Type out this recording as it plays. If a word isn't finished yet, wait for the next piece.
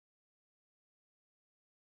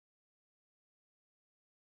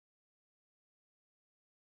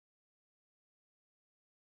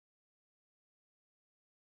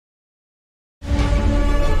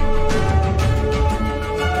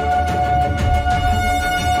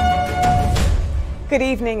Good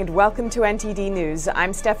evening and welcome to NTD News.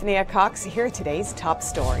 I'm Stephania Cox. Here are today's top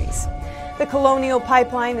stories. The Colonial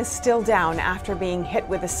Pipeline is still down after being hit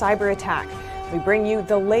with a cyber attack. We bring you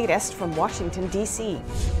the latest from Washington, D.C.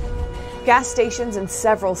 Gas stations in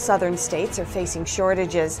several southern states are facing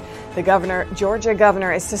shortages. The Georgia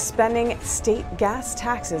governor is suspending state gas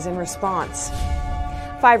taxes in response.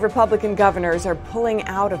 5 Republican governors are pulling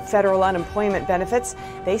out of federal unemployment benefits.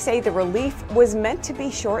 They say the relief was meant to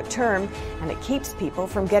be short-term and it keeps people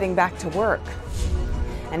from getting back to work.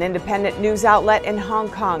 An independent news outlet in Hong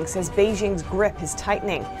Kong says Beijing's grip is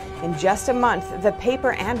tightening. In just a month, the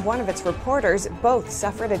paper and one of its reporters both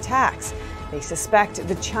suffered attacks. They suspect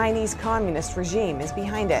the Chinese communist regime is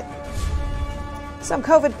behind it. Some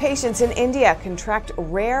COVID patients in India contract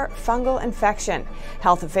rare fungal infection.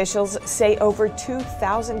 Health officials say over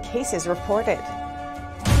 2,000 cases reported.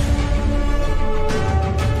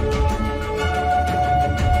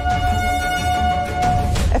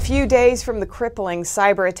 A few days from the crippling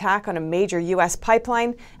cyber attack on a major U.S.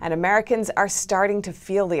 pipeline, and Americans are starting to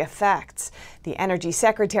feel the effects. The Energy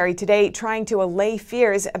Secretary today trying to allay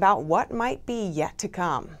fears about what might be yet to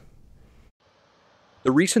come. The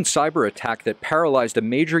recent cyber attack that paralyzed a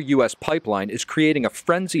major U.S. pipeline is creating a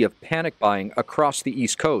frenzy of panic buying across the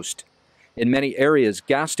East Coast. In many areas,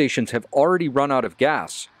 gas stations have already run out of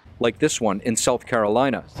gas, like this one in South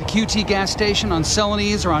Carolina. The QT gas station on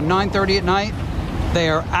Celanese around 9:30 at night, they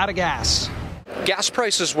are out of gas. Gas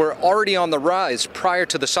prices were already on the rise prior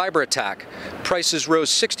to the cyber attack. Prices rose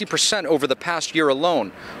 60% over the past year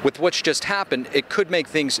alone. With what's just happened, it could make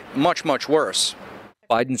things much, much worse.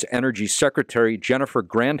 Biden's Energy Secretary Jennifer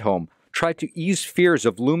Granholm tried to ease fears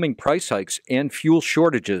of looming price hikes and fuel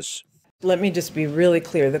shortages. Let me just be really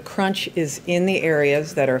clear. The crunch is in the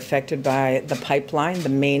areas that are affected by the pipeline, the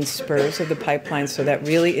main spurs of the pipeline. So that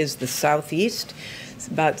really is the Southeast. It's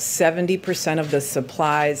about 70% of the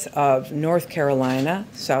supplies of North Carolina,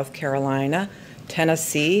 South Carolina,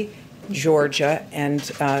 Tennessee, Georgia, and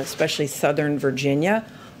especially Southern Virginia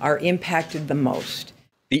are impacted the most.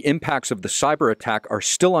 The impacts of the cyber attack are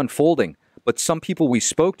still unfolding, but some people we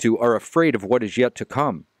spoke to are afraid of what is yet to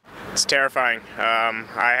come. It's terrifying.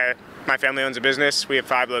 My family owns a business. We have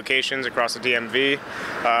 5 locations across the DMV.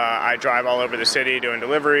 I drive all over the city doing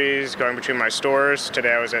deliveries, going between my stores.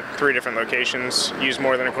 Today I was at 3 different locations, used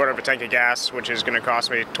more than a quarter of a tank of gas, which is going to cost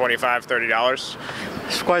me $25, $30.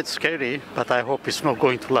 It's quite scary, but I hope it's not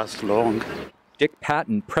going to last long. Dick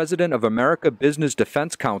Patton, president of America Business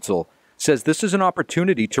Defense Council, says this is an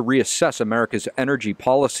opportunity to reassess America's energy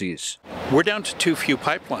policies. We're down to too few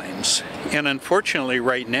pipelines, and unfortunately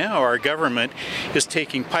right now our government is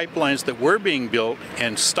taking pipelines that were being built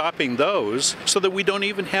and stopping those so that we don't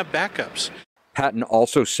even have backups. Patton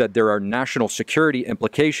also said there are national security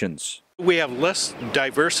implications. We have less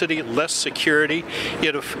diversity, less security.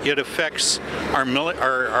 It affects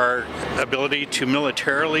our ability to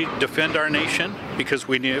militarily defend our nation because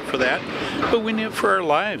we need it for that, but we need it for our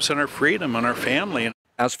lives and our freedom and our family.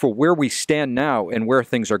 As for where we stand now and where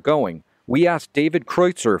things are going, we asked David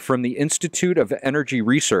Kreutzer from the Institute of Energy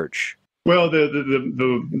Research. Well,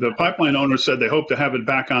 the pipeline owner said they hope to have it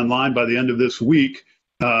back online by the end of this week.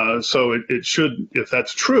 So it should, if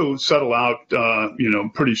that's true, settle out,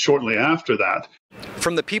 pretty shortly after that.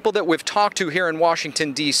 From the people that we've talked to here in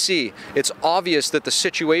Washington, D.C., it's obvious that the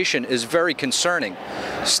situation is very concerning.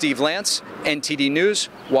 Steve Lance, NTD News,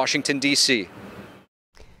 Washington, D.C.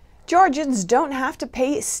 Georgians don't have to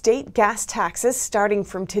pay state gas taxes starting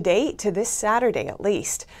from today to this Saturday at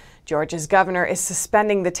least. Georgia's governor is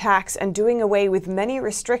suspending the tax and doing away with many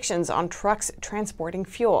restrictions on trucks transporting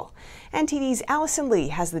fuel. NTD's Allison Lee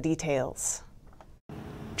has the details.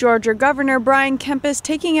 Georgia Governor Brian Kemp is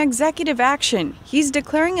taking executive action. He's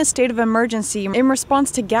declaring a state of emergency in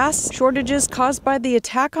response to gas shortages caused by the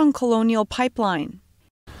attack on Colonial Pipeline.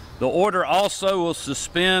 The order also will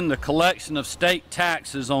suspend the collection of state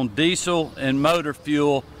taxes on diesel and motor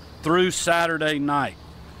fuel through Saturday night.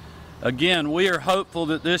 Again, we are hopeful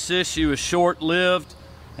that this issue is short-lived,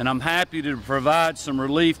 and I'm happy to provide some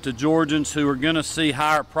relief to Georgians who are going to see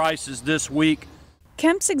higher prices this week.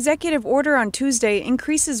 Kemp's executive order on Tuesday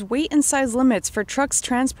increases weight and size limits for trucks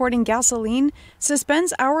transporting gasoline,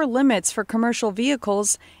 suspends hour limits for commercial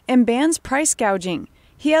vehicles, and bans price gouging.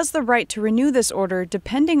 He has the right to renew this order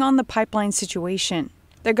depending on the pipeline situation.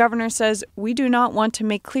 The governor says, "We do not want to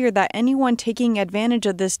make clear that anyone taking advantage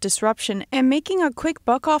of this disruption and making a quick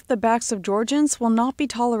buck off the backs of Georgians will not be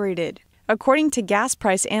tolerated." According to gas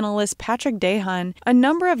price analyst Patrick Dahan, a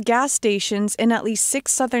number of gas stations in at least 6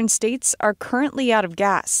 southern states are currently out of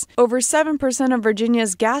gas. Over 7% of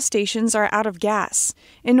Virginia's gas stations are out of gas.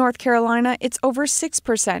 In North Carolina, it's over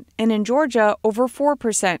 6%, and in Georgia, over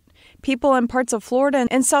 4%. People in parts of Florida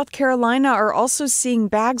and South Carolina are also seeing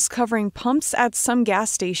bags covering pumps at some gas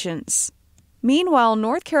stations. Meanwhile,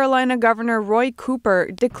 North Carolina Governor Roy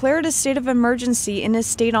Cooper declared a state of emergency in his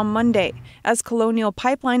state on Monday, as Colonial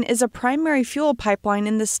Pipeline is a primary fuel pipeline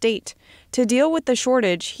in the state. To deal with the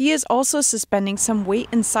shortage, he is also suspending some weight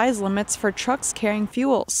and size limits for trucks carrying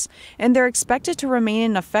fuels, and they're expected to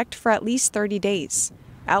remain in effect for at least 30 days.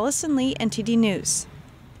 Allison Lee, NTD News.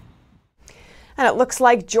 And it looks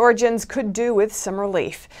like Georgians could do with some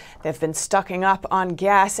relief. They've been stocking up on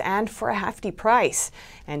gas and for a hefty price.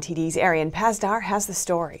 NTD's Arian Pazdar has the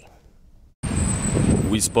story.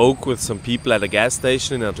 We spoke with some people at a gas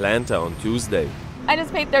station in Atlanta on Tuesday. I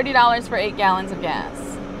just paid $30 for 8 gallons of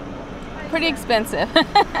gas. Pretty expensive.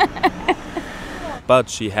 But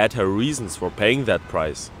she had her reasons for paying that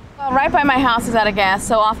price. Well, right by my house is out of gas,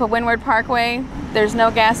 so off of Windward Parkway, there's no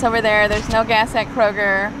gas over there, there's no gas at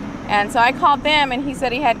Kroger. And so I called them and he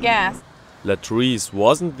said he had gas. Latrice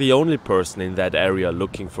wasn't the only person in that area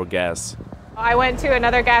looking for gas. I went to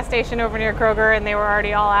another gas station over near Kroger and they were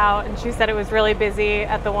already all out, and she said it was really busy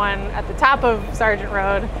at the one at the top of Sargent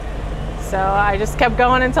Road. So I just kept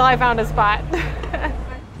going until I found a spot.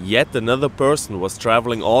 Yet another person was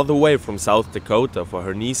traveling all the way from South Dakota for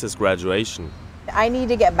her niece's graduation. I need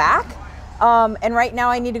to get back, and right now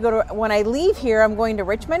I need to go to, when I leave here, I'm going to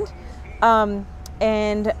Richmond.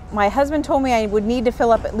 And my husband told me I would need to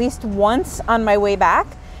fill up at least once on my way back.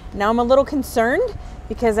 Now I'm a little concerned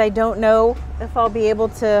because I don't know if I'll be able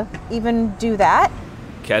to even do that.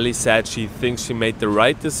 Kelly said she thinks she made the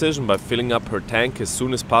right decision by filling up her tank as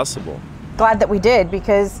soon as possible. Glad that we did,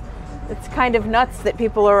 because it's kind of nuts that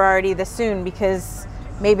people are already this soon, because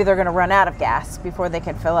maybe they're going to run out of gas before they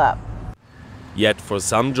can fill up. Yet for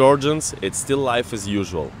some Georgians, it's still life as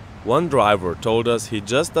usual. One driver told us he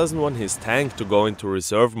just doesn't want his tank to go into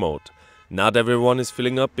reserve mode. Not everyone is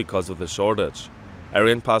filling up because of the shortage.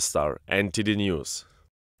 Arian Pazdar, NTD News.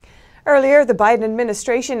 Earlier, the Biden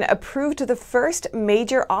administration approved the first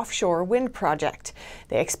major offshore wind project.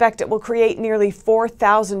 They expect it will create nearly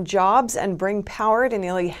 4,000 jobs and bring power to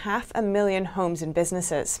nearly 500,000 homes and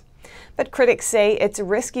businesses. But critics say it's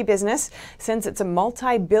risky business since it's a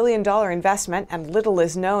multi-billion-dollar investment and little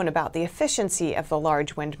is known about the efficiency of the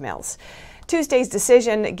large windmills. Tuesday's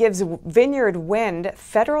decision gives Vineyard Wind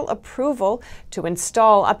federal approval to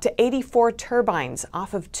install up to 84 turbines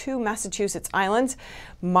off of 2 Massachusetts islands,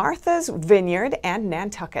 Martha's Vineyard and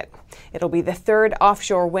Nantucket. It'll be the 3rd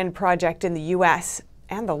offshore wind project in the U.S.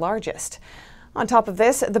 and the largest. On top of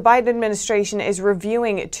this, the Biden administration is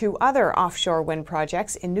reviewing 2 other offshore wind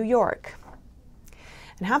projects in New York.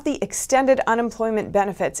 And have the extended unemployment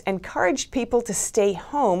benefits encouraged people to stay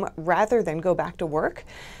home rather than go back to work?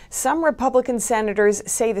 Some Republican senators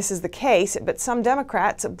say this is the case, but some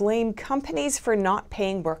Democrats blame companies for not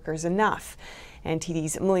paying workers enough.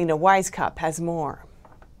 NTD's Melina Wisecup has more.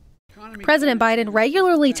 President Biden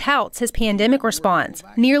regularly touts his pandemic response.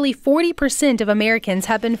 Nearly 40% of Americans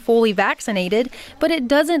have been fully vaccinated, but it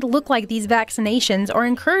doesn't look like these vaccinations are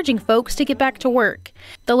encouraging folks to get back to work.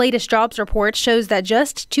 The latest jobs report shows that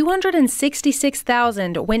just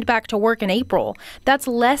 266,000 went back to work in April. That's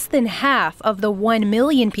less than half of the 1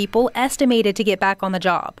 million people estimated to get back on the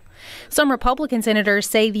job. Some Republican senators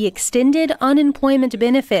say the extended unemployment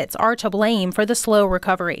benefits are to blame for the slow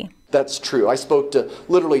recovery. That's true. I spoke to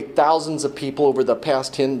literally thousands of people over the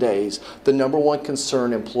past 10 days. The number one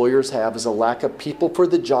concern employers have is a lack of people for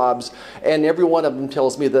the jobs, and every one of them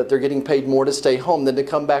tells me that they're getting paid more to stay home than to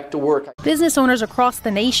come back to work. Business owners across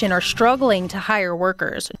the nation are struggling to hire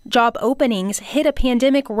workers. Job openings hit a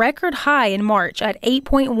pandemic record high in March at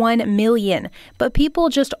 8.1 million, but people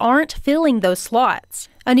just aren't filling those slots.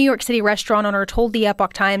 A New York City restaurant owner told the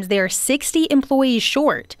Epoch Times they are 60 employees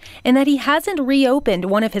short and that he hasn't reopened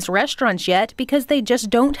one of his restaurants yet because they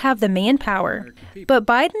just don't have the manpower. But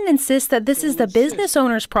Biden insists that this is the business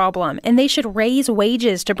owner's problem and they should raise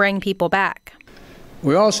wages to bring people back.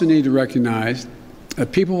 We also need to recognize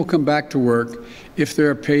that people will come back to work if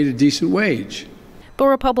they're paid a decent wage. But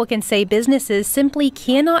Republicans say businesses simply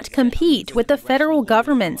cannot compete with the federal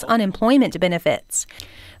government's unemployment benefits.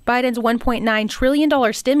 Biden's $1.9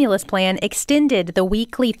 trillion stimulus plan extended the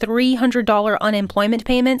weekly $300 unemployment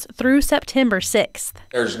payments through September 6th.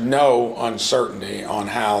 There's no uncertainty on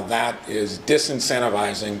how that is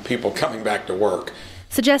disincentivizing people coming back to work,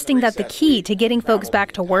 suggesting that the key to getting folks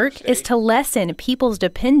back to work is to lessen people's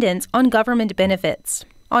dependence on government benefits.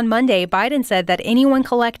 On Monday, Biden said that anyone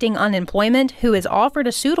collecting unemployment who is offered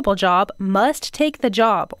a suitable job must take the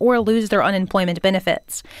job or lose their unemployment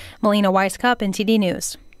benefits. Melina Weisskopf, NTD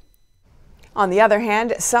News. On the other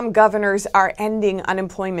hand, some governors are ending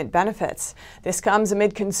unemployment benefits. This comes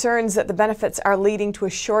amid concerns that the benefits are leading to a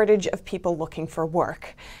shortage of people looking for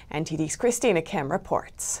work. NTD's Christina Kim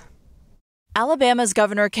reports. Alabama's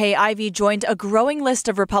Governor Kay Ivey joined a growing list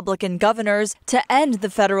of Republican governors to end the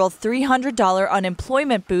federal $300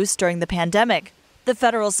 unemployment boost during the pandemic. The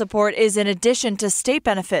federal support is in addition to state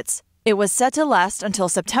benefits. It was set to last until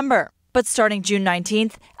September, but starting June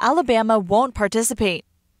 19th, Alabama won't participate.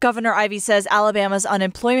 Governor Ivey says Alabama's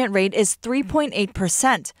unemployment rate is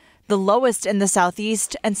 3.8%, the lowest in the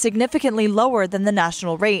Southeast and significantly lower than the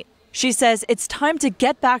national rate. She says it's time to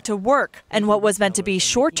get back to work, and what was meant to be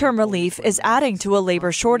short-term relief is adding to a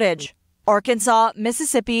labor shortage. Arkansas,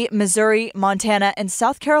 Mississippi, Missouri, Montana, and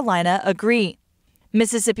South Carolina agree.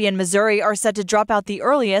 Mississippi and Missouri are set to drop out the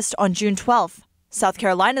earliest on June 12th. South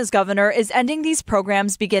Carolina's governor is ending these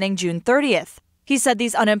programs beginning June 30th. He said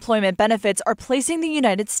these unemployment benefits are placing the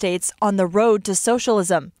United States on the road to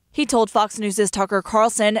socialism. He told Fox News' Tucker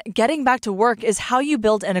Carlson, getting back to work is how you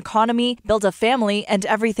build an economy, build a family, and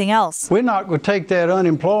everything else. We're not going to take that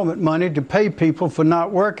unemployment money to pay people for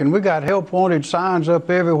not working. We got help wanted signs up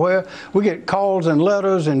everywhere. We get calls and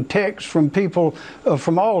letters and texts from people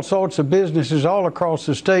from all sorts of businesses all across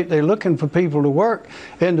the state. They're looking for people to work,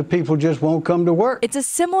 and the people just won't come to work. It's a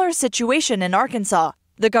similar situation in Arkansas.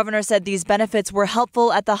 The governor said these benefits were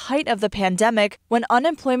helpful at the height of the pandemic when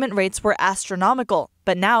unemployment rates were astronomical.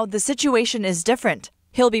 But now the situation is different.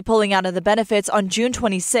 He'll be pulling out of the benefits on June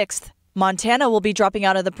 26th. Montana will be dropping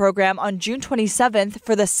out of the program on June 27th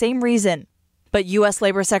for the same reason. But U.S.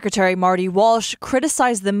 Labor Secretary Marty Walsh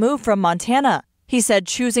criticized the move from Montana. He said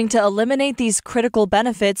choosing to eliminate these critical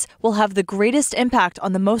benefits will have the greatest impact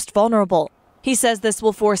on the most vulnerable. He says this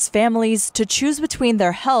will force families to choose between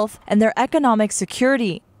their health and their economic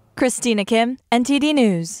security. Christina Kim, NTD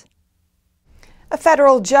News. A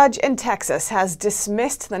federal judge in Texas has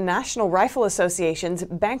dismissed the National Rifle Association's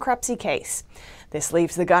bankruptcy case. This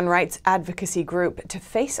leaves the gun rights advocacy group to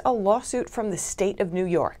face a lawsuit from the state of New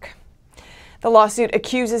York. The lawsuit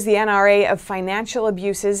accuses the NRA of financial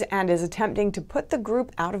abuses and is attempting to put the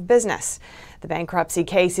group out of business. The bankruptcy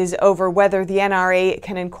case is over whether the NRA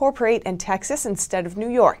can incorporate in Texas instead of New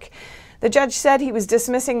York. The judge said he was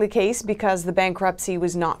dismissing the case because the bankruptcy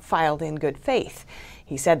was not filed in good faith.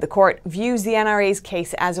 He said the court views the NRA's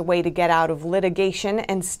case as a way to get out of litigation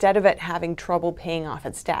instead of it having trouble paying off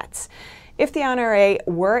its debts. If the NRA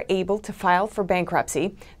were able to file for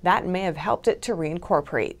bankruptcy, that may have helped it to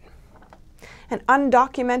reincorporate. And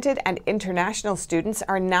undocumented and international students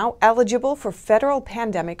are now eligible for federal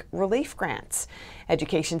pandemic relief grants.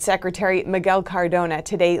 Education Secretary Miguel Cardona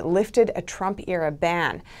today lifted a Trump-era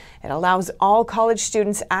ban. It allows all college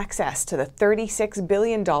students access to the $36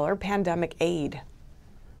 billion pandemic aid.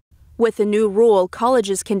 With the new rule,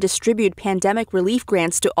 colleges can distribute pandemic relief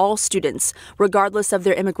grants to all students, regardless of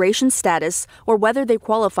their immigration status or whether they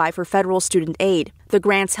qualify for federal student aid. The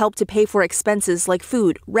grants help to pay for expenses like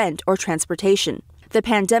food, rent, or transportation. The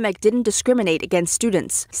pandemic didn't discriminate against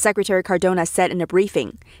students, Secretary Cardona said in a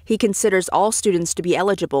briefing. He considers all students to be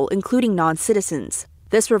eligible, including non-citizens.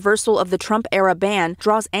 This reversal of the Trump-era ban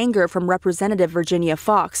draws anger from Representative Virginia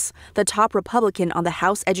Foxx, the top Republican on the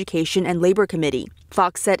House Education and Labor Committee.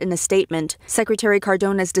 Foxx said in a statement, Secretary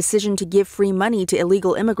Cardona's decision to give free money to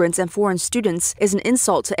illegal immigrants and foreign students is an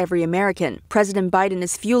insult to every American. President Biden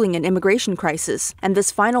is fueling an immigration crisis, and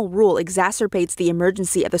this final rule exacerbates the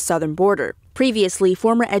emergency at the southern border. Previously,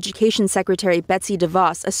 former Education Secretary Betsy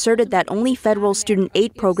DeVos asserted that only federal student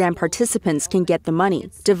aid program participants can get the money.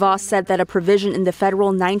 DeVos said that a provision in the federal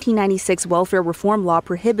 1996 welfare reform law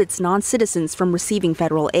prohibits non-citizens from receiving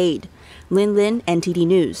federal aid. Lin Lin, NTD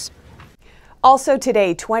News. Also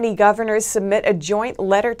today, 20 governors submit a joint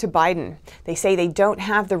letter to Biden. They say they don't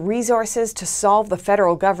have the resources to solve the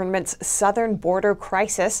federal government's southern border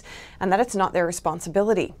crisis and that it's not their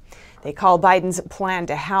responsibility. They call Biden's plan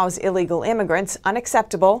to house illegal immigrants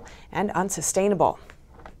unacceptable and unsustainable.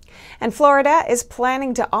 And Florida is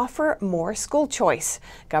planning to offer more school choice.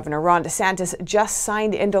 Governor Ron DeSantis just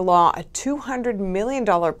signed into law a $200 million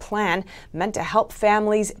plan meant to help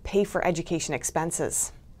families pay for education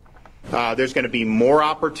expenses. There's going to be more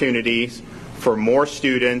opportunities for more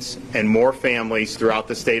students and more families throughout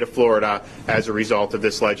the state of Florida as a result of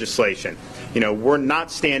this legislation. You know, we're not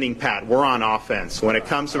standing pat. We're on offense. When it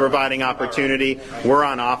comes to providing opportunity, we're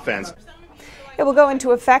on offense. It will go into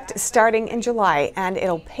effect starting in July, and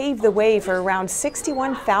it'll pave the way for around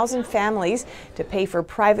 61,000 families to pay for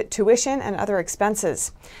private tuition and other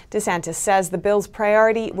expenses. DeSantis says the bill's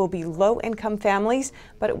priority will be low-income families,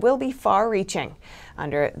 but it will be far-reaching.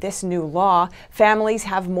 Under this new law, families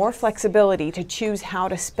have more flexibility to choose how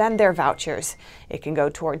to spend their vouchers. It can go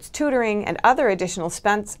towards tutoring and other additional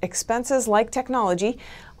expenses like technology,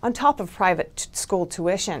 on top of private school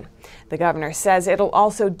tuition. The governor says it'll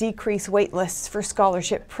also decrease wait lists for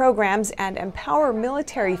scholarship programs and empower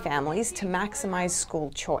military families to maximize school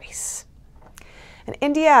choice. And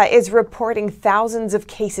India is reporting thousands of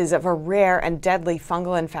cases of a rare and deadly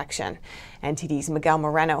fungal infection. NTD's Miguel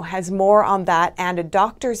Moreno has more on that and a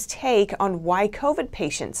doctor's take on why COVID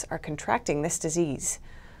patients are contracting this disease.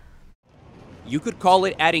 You could call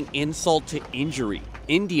it adding insult to injury.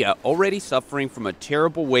 India, already suffering from a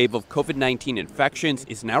terrible wave of COVID-19 infections,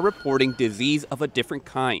 is now reporting disease of a different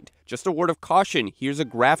kind. Just a word of caution, here's a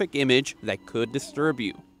graphic image that could disturb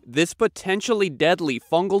you. This potentially deadly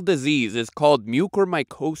fungal disease is called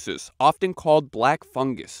mucormycosis, often called black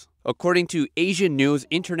fungus. According to Asian News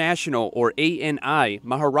International, or ANI,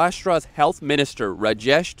 Maharashtra's health minister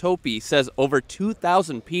Rajesh Topi says over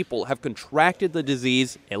 2,000 people have contracted the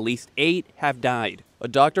disease, at least 8 have died. A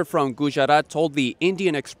doctor from Gujarat told the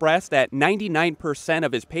Indian Express that 99%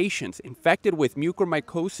 of his patients infected with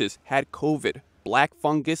mucormycosis had COVID. Black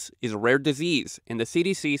fungus is a rare disease, and the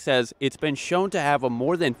CDC says it's been shown to have a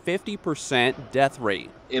more than 50% death rate.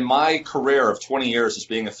 In my career of 20 years as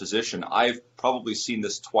being a physician, I've probably seen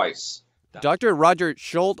this twice. Dr. Roger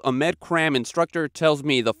Schult, a MedCram instructor, tells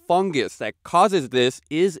me the fungus that causes this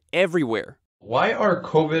is everywhere. Why are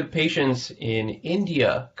COVID patients in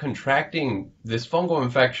India contracting this fungal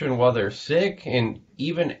infection while they're sick and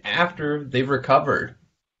even after they've recovered?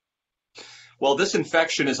 Well, this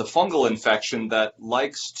infection is a fungal infection that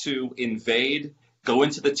likes to invade, go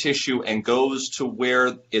into the tissue, and goes to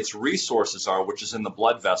where its resources are, which is in the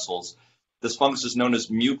blood vessels. This fungus is known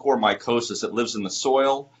as mucormycosis. It lives in the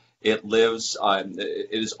soil. It lives, it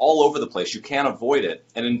is all over the place. You can't avoid it.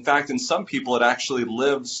 And in fact, in some people, it actually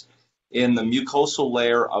lives in the mucosal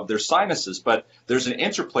layer of their sinuses. But there's an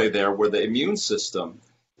interplay there where the immune system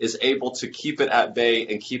is able to keep it at bay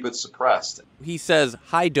and keep it suppressed. He says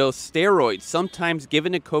high-dose steroids, sometimes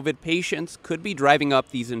given to COVID patients, could be driving up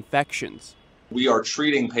these infections. We are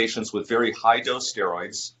treating patients with very high-dose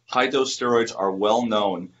steroids. High-dose steroids are well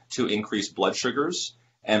known to increase blood sugars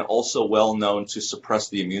and also well known to suppress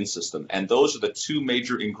the immune system. And those are the two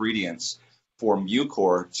major ingredients for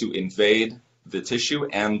mucor to invade the tissue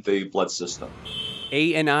and the blood system.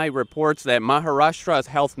 ANI reports that Maharashtra's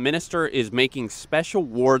health minister is making special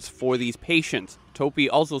wards for these patients. Topi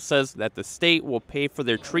also says that the state will pay for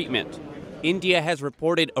their treatment. India has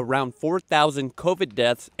reported around 4,000 COVID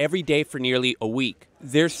deaths every day for nearly a week.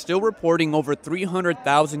 They're still reporting over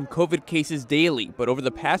 300,000 COVID cases daily, but over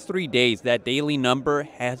the past 3 days, that daily number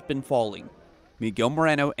has been falling. Miguel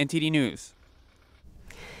Moreno, NTD News.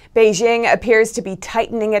 Beijing appears to be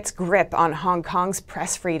tightening its grip on Hong Kong's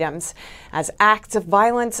press freedoms as acts of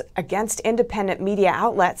violence against independent media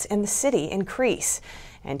outlets in the city increase.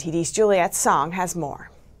 NTD's Juliette Song has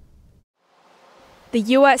more. The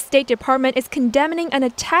U.S. State Department is condemning an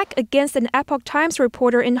attack against an Epoch Times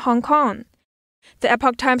reporter in Hong Kong. The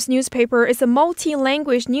Epoch Times newspaper is a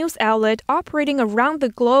multi-language news outlet operating around the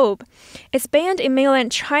globe. It's banned in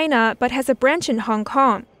mainland China but has a branch in Hong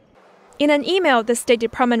Kong. In an email, the State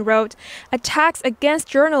Department wrote, "Attacks against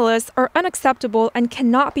journalists are unacceptable and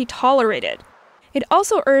cannot be tolerated." It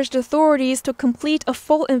also urged authorities to complete a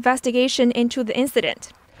full investigation into the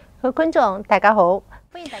incident.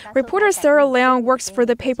 Reporter Sarah Liang works for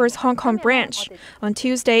the paper's Hong Kong branch. On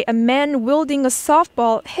Tuesday, a man wielding a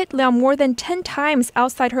softball hit Liang more than 10 times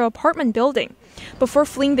outside her apartment building before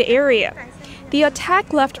fleeing the area. The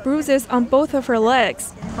attack left bruises on both of her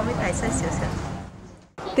legs.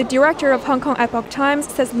 The director of Hong Kong Epoch Times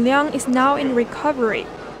says Liang is now in recovery.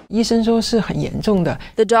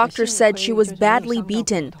 The doctor said she was badly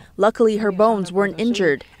beaten. Luckily, her bones weren't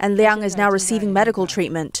injured, and Liang is now receiving medical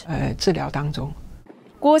treatment.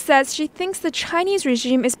 Guo says she thinks the Chinese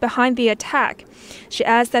regime is behind the attack. She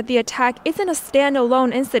adds that the attack isn't a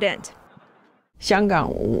standalone incident.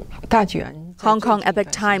 Hong Kong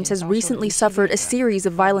Epoch Times has recently suffered a series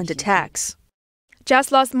of violent attacks.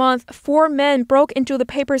 Just last month, 4 men broke into the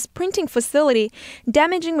paper's printing facility,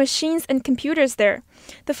 damaging machines and computers there.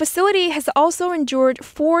 The facility has also endured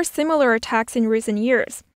 4 similar attacks in recent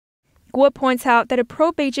years. Guo points out that a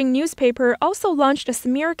pro-Beijing newspaper also launched a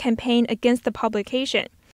smear campaign against the publication.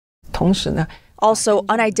 Also,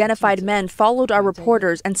 unidentified men followed our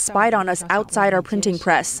reporters and spied on us outside our printing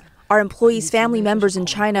press. Our employees' family members in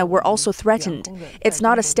China were also threatened. It's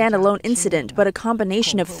not a standalone incident, but a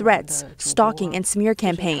combination of threats, stalking, and smear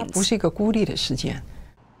campaigns.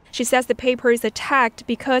 She says the paper is attacked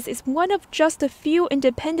because it's one of just a few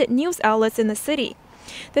independent news outlets in the city.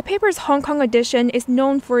 The paper's Hong Kong edition is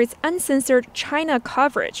known for its uncensored China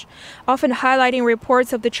coverage, often highlighting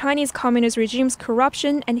reports of the Chinese Communist regime's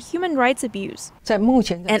corruption and human rights abuse.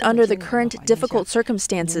 And under the current difficult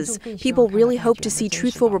circumstances, people really hope to see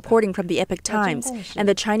truthful reporting from the Epoch Times, and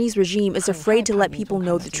the Chinese regime is afraid to let people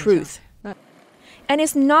know the truth. And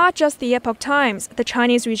it's not just the Epoch Times. The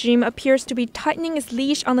Chinese regime appears to be tightening its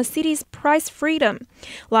leash on the city's press freedom.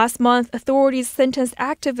 Last month, authorities sentenced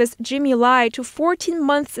activist Jimmy Lai to 14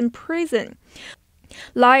 months in prison.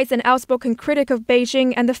 Lai is an outspoken critic of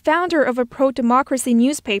Beijing and the founder of a pro-democracy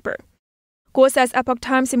newspaper. Guo says Epoch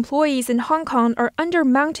Times employees in Hong Kong are under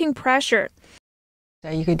mounting pressure.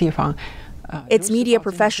 It's media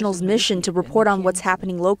professionals' mission to report on what's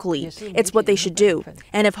happening locally. It's what they should do.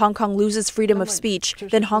 And if Hong Kong loses freedom of speech,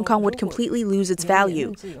 then Hong Kong would completely lose its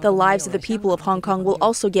value. The lives of the people of Hong Kong will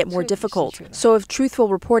also get more difficult. So if truthful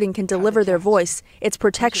reporting can deliver their voice, it's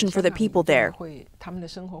protection for the people there.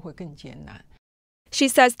 She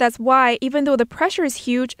says that's why, even though the pressure is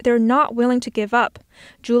huge, they're not willing to give up.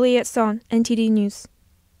 Juliet Son, NTD News.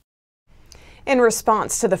 In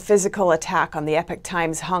response to the physical attack on the Epoch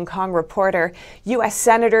Times Hong Kong reporter, U.S.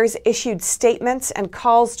 senators issued statements and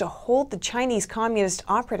calls to hold the Chinese Communist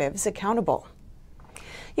operatives accountable.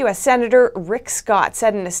 U.S. Senator Rick Scott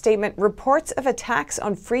said in a statement, reports of attacks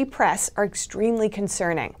on free press are extremely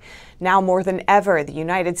concerning. Now more than ever, the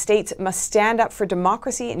United States must stand up for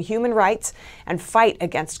democracy and human rights and fight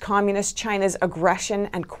against Communist China's aggression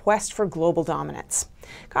and quest for global dominance.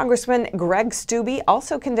 Congressman Greg Steube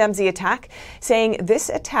also condemns the attack, saying this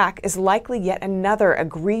attack is likely yet another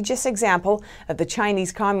egregious example of the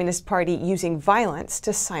Chinese Communist Party using violence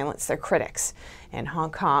to silence their critics. In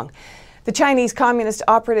Hong Kong, the Chinese Communist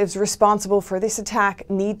operatives responsible for this attack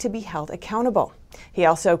need to be held accountable. He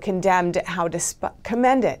also commended how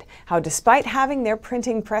despite having their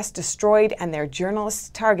printing press destroyed and their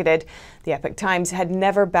journalists targeted, the Epoch Times had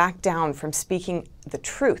never backed down from speaking the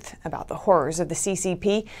truth about the horrors of the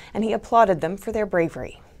CCP, and he applauded them for their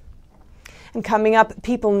bravery. And coming up,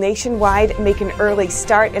 people nationwide make an early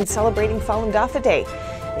start in celebrating Falun Dafa Day.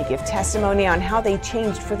 They give testimony on how they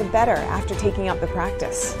changed for the better after taking up the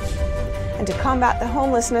practice. And to combat the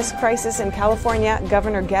homelessness crisis in California,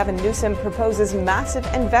 Governor Gavin Newsom proposes massive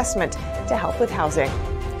investment to help with housing.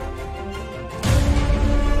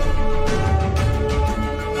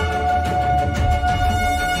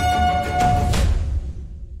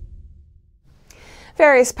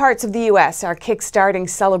 Various parts of the U.S. are kickstarting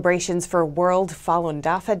celebrations for World Falun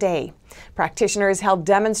Dafa Day. Practitioners held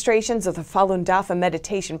demonstrations of the Falun Dafa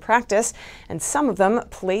meditation practice, and some of them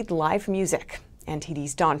played live music.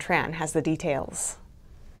 NTD's Don Tran has the details.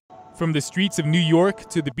 From the streets of New York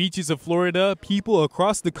to the beaches of Florida, people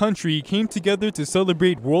across the country came together to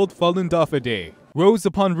celebrate World Falun Dafa Day. Rows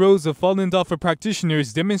upon rows of Falun Dafa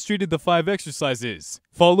practitioners demonstrated the 5 exercises,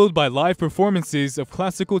 followed by live performances of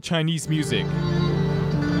classical Chinese music.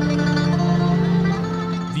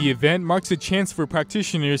 The event marks a chance for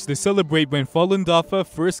practitioners to celebrate when Falun Dafa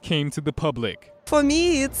first came to the public. For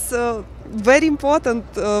me, it's very important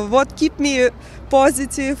what keep me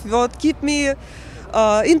positive, what keep me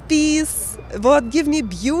in peace, what give me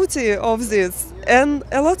beauty of this. And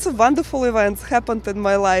a lot of wonderful events happened in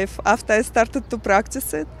my life after I started to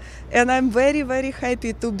practice it. And I'm very, very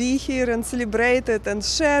happy to be here and celebrate it and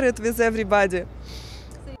share it with everybody.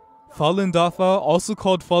 Falun Dafa, also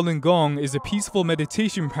called Falun Gong, is a peaceful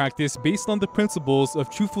meditation practice based on the principles of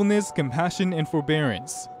truthfulness, compassion, and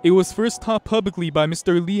forbearance. It was first taught publicly by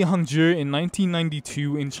Mr. Li Hongzhi in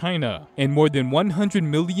 1992 in China, and more than 100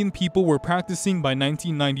 million people were practicing by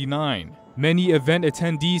 1999. Many event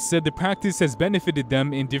attendees said the practice has benefited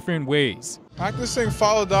them in different ways. Practicing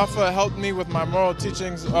Falun Dafa helped me with my moral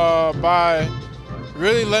teachings by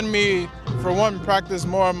really letting me, for one, practice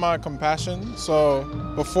more of my compassion. So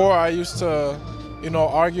before I used to,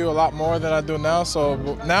 argue a lot more than I do now. So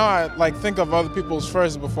now I think of other people's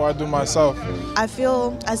first before I do myself. I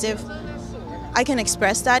feel as if I can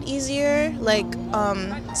express that easier.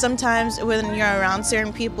 Sometimes when you're around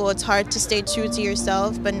certain people, it's hard to stay true to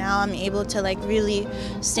yourself. But now I'm able to really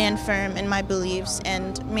stand firm in my beliefs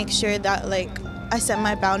and make sure that I set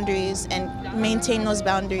my boundaries and maintain those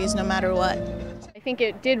boundaries no matter what. I think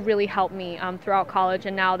it did really help me throughout college,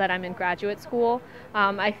 and now that I'm in graduate school,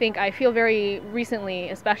 I think I feel very recently,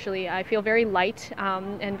 especially, I feel very light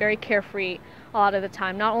and very carefree a lot of the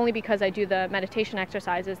time, not only because I do the meditation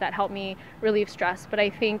exercises that help me relieve stress, but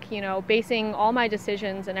I think, you know, basing all my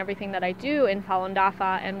decisions and everything that I do in Falun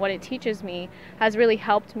Dafa and what it teaches me has really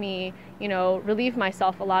helped me, you know, relieve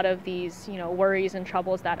myself a lot of these, you know, worries and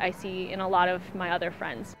troubles that I see in a lot of my other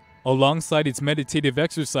friends. Alongside its meditative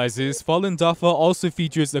exercises, Falun Dafa also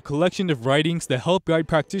features a collection of writings that help guide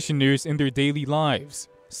practitioners in their daily lives.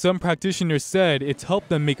 Some practitioners said it's helped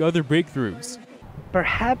them make other breakthroughs.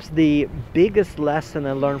 Perhaps the biggest lesson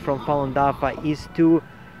I learned from Falun Dafa is to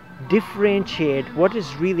differentiate what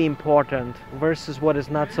is really important versus what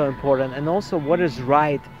is not so important, and also what is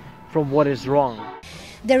right from what is wrong.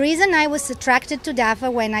 The reason I was attracted to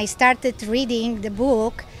Dafa when I started reading the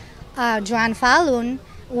book, Joan Falun,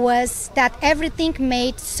 was that everything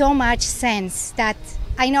made so much sense that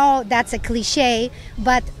I know that's a cliche,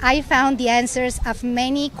 but I found the answers of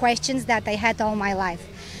many questions that I had all my life.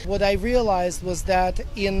 What I realized was that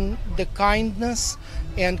in the kindness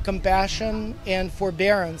and compassion and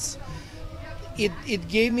forbearance, it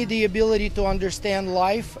gave me the ability to understand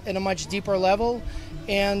life at a much deeper level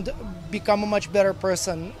and become a much better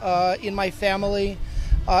person in my family,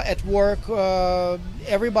 at work,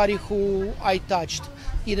 everybody who I touched.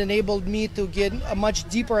 It enabled me to get a much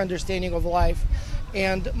deeper understanding of life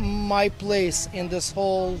and my place in this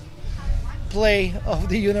whole play of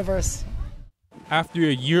the universe. After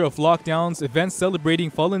a year of lockdowns, events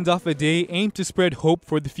celebrating Falun Dafa Day aim to spread hope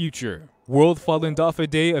for the future. World Falun Dafa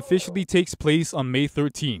Day officially takes place on May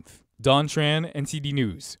 13th. Don Tran, NTD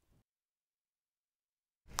News.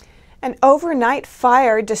 An overnight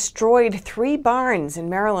fire destroyed 3 barns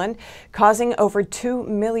in Maryland, causing over $2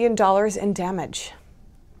 million in damage.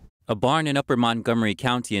 A barn in Upper Montgomery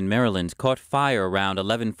County in Maryland caught fire around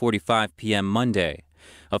 11:45 p.m. Monday.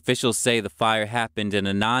 Officials say the fire happened in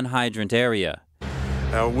a non-hydrant area.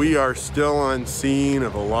 We are still on scene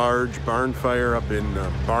of a large barn fire up in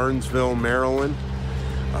Barnesville, Maryland.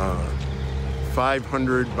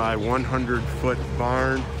 500 by 100 foot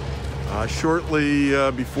barn.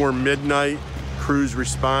 Shortly before midnight, crews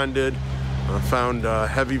responded, found a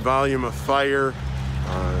heavy volume of fire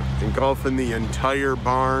engulfing the entire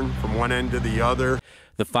barn from one end to the other.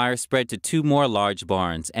 The fire spread to 2 more large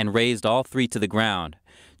barns and razed all 3 to the ground.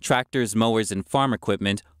 Tractors, mowers, and farm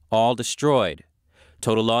equipment all destroyed.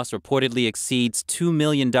 Total loss reportedly exceeds $2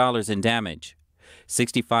 million in damage.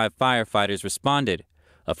 65 firefighters responded.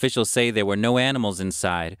 Officials say there were no animals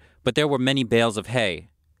inside, but there were many bales of hay.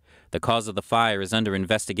 The cause of the fire is under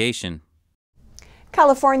investigation.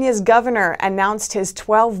 California's governor announced his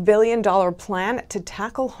 $12 billion plan to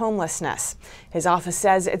tackle homelessness. His office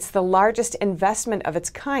says it's the largest investment of its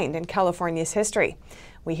kind in California's history.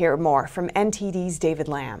 We hear more from NTD's David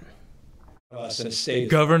Lamb.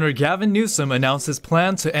 Governor Gavin Newsom announced his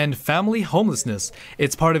plan to end family homelessness.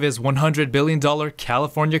 It's part of his $100 billion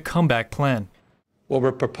California Comeback Plan. What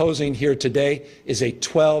we're proposing here today is a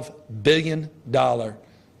 $12 billion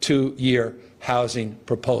 2-year housing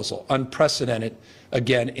proposal. Unprecedented,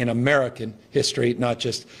 again, in American history, not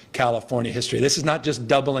just California history. This is not just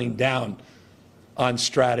doubling down on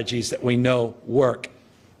strategies that we know work.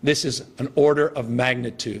 This is an order of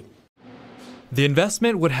magnitude. The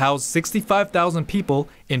investment would house 65,000 people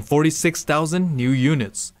in 46,000 new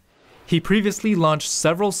units. He previously launched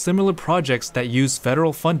several similar projects that use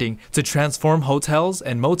federal funding to transform hotels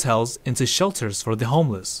and motels into shelters for the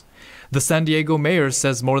homeless. The San Diego mayor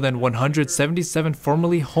says more than 177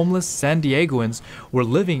 formerly homeless San Diegoans were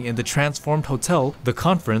living in the transformed hotel the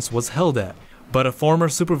conference was held at. But a former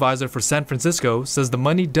supervisor for San Francisco says the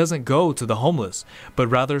money doesn't go to the homeless, but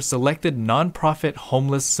rather selected nonprofit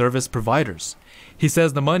homeless service providers. He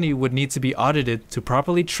says the money would need to be audited to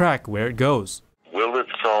properly track where it goes. Will it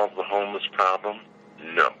solve the homeless problem?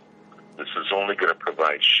 No. This is only going to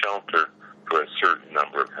provide shelter for a certain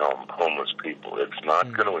number of homeless people. It's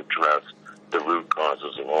not going to address the root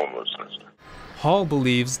causes of homelessness. Hall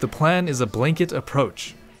believes the plan is a blanket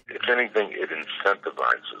approach. If anything, it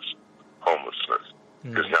incentivizes homelessness,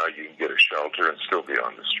 because now you can get a shelter and still be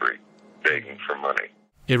on the street begging for money.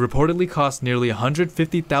 It reportedly cost nearly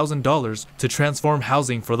 $150,000 to transform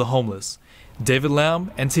housing for the homeless. David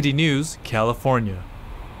Lamb, NTD News, California.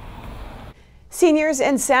 Seniors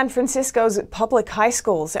in San Francisco's public high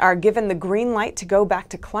schools are given the green light to go back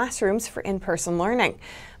to classrooms for in-person learning.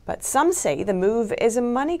 But some say the move is a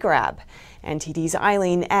money grab. NTD's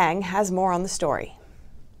Eileen Ang has more on the story.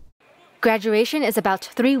 Graduation is about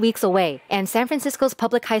 3 weeks away, and San Francisco's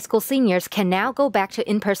public high school seniors can now go back to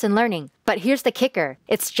in-person learning. But here's the kicker.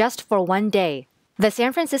 It's just for one day. The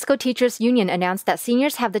San Francisco Teachers Union announced that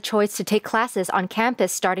seniors have the choice to take classes on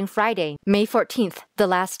campus starting Friday, May 14th, the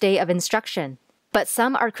last day of instruction. But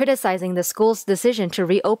some are criticizing the school's decision to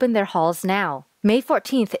reopen their halls now. May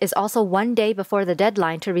 14th is also one day before the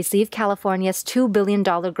deadline to receive California's $2 billion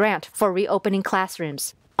grant for reopening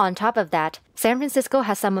classrooms. On top of that, San Francisco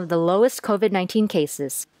has some of the lowest COVID-19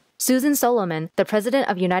 cases. Susan Solomon, the president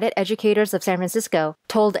of United Educators of San Francisco,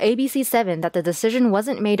 told ABC7 that the decision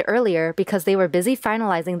wasn't made earlier because they were busy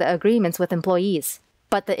finalizing the agreements with employees.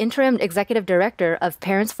 But the interim executive director of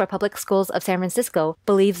Parents for Public Schools of San Francisco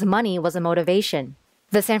believes money was a motivation.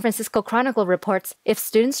 The San Francisco Chronicle reports if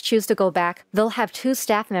students choose to go back, they'll have 2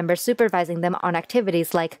 staff members supervising them on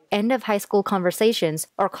activities like end-of-high-school conversations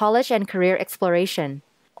or college and career exploration.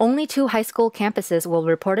 Only 2 high school campuses will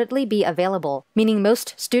reportedly be available, meaning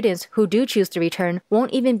most students who do choose to return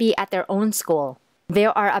won't even be at their own school.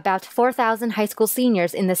 There are about 4,000 high school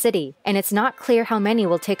seniors in the city, and it's not clear how many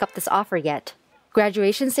will take up this offer yet.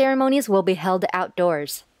 Graduation ceremonies will be held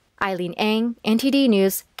outdoors. Eileen Ang, NTD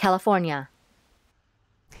News, California.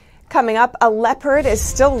 Coming up, a leopard is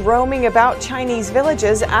still roaming about Chinese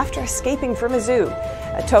villages after escaping from a zoo.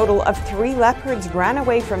 A total of 3 leopards ran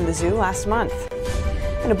away from the zoo last month.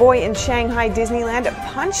 And a boy in Shanghai Disneyland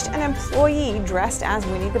punched an employee dressed as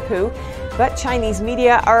Winnie the Pooh, but Chinese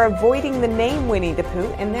media are avoiding the name Winnie the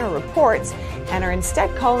Pooh in their reports and are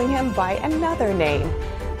instead calling him by another name.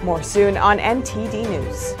 More soon on NTD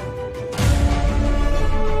News.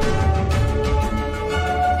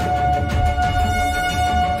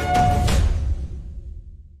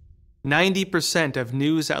 %90 of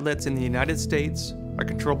news outlets in the United States are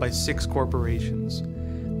controlled by 6 corporations.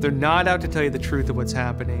 They're not out to tell you the truth of what's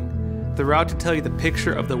happening. They're out to tell you the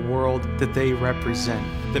picture of the world that they represent.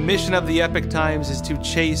 The mission of the Epoch Times is to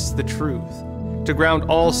chase the truth, to ground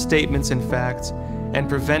all statements in facts, and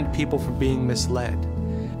prevent people from being misled.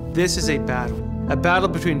 This is a battle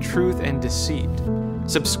between truth and deceit.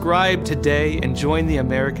 Subscribe today and join the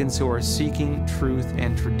Americans who are seeking truth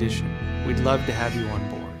and tradition. We'd love to have you on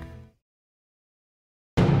board.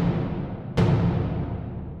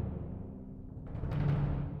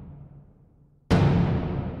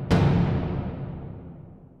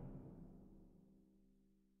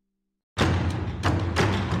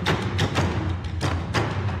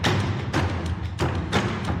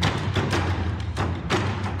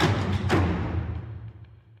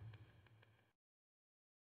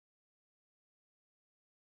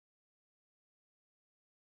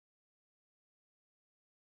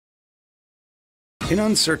 In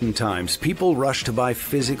uncertain times, people rush to buy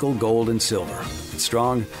physical gold and silver. It's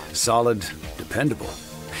strong, solid, dependable.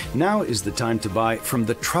 Now is the time to buy from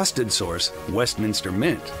the trusted source, Westminster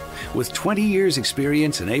Mint. With 20 years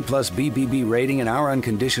experience, an A+ BBB rating, and our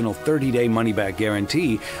unconditional 30-day money-back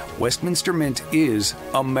guarantee, Westminster Mint is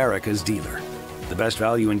America's dealer. The best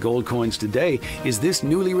value in gold coins today is this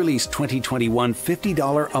newly released 2021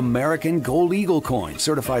 $50 American Gold Eagle coin,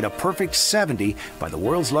 certified a perfect 70 by the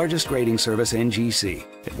world's largest grading service, NGC.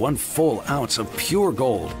 At 1 full ounce of pure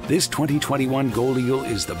gold, this 2021 Gold Eagle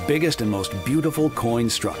is the biggest and most beautiful coin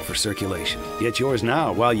struck for circulation. Get yours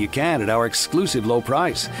now while you can at our exclusive low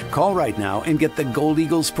price. Call right now and get the Gold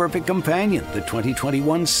Eagle's perfect companion, the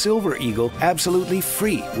 2021 Silver Eagle, absolutely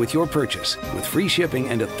free with your purchase. With free shipping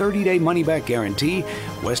and a 30-day money-back guarantee,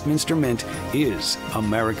 Westminster Mint is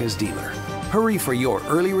America's dealer. Hurry for your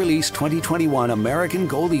early release 2021 American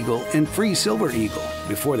Gold Eagle and free Silver Eagle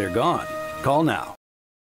before they're gone. Call now.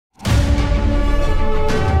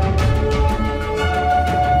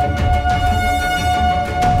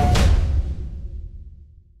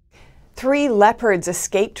 Three leopards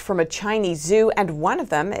escaped from a Chinese zoo, and one of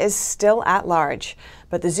them is still at large.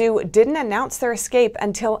 But the zoo didn't announce their escape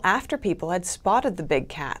until after people had spotted the big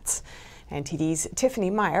cats. NTD's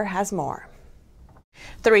Tiffany Meyer has more.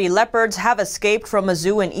 3 leopards have escaped from a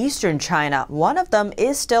zoo in eastern China. One of them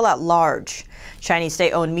is still at large. Chinese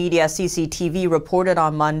state-owned media CCTV reported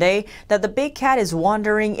on Monday that the big cat is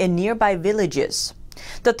wandering in nearby villages.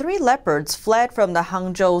 The 3 leopards fled from the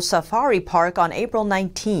Hangzhou Safari Park on April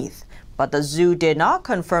 19th. But the zoo did not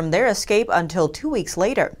confirm their escape until 2 weeks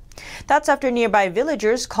later. That's after nearby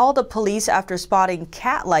villagers called the police after spotting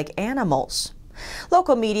cat-like animals.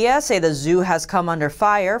 Local media say the zoo has come under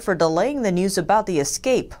fire for delaying the news about the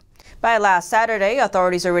escape. By last Saturday,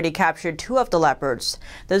 authorities already captured 2 of the leopards.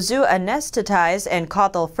 The zoo anesthetized and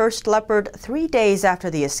caught the first leopard 3 days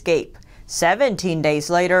after the escape. 17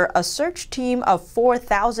 days later, a search team of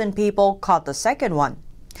 4,000 people caught the second one.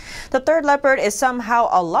 The 3rd leopard is somehow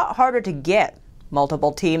a lot harder to get.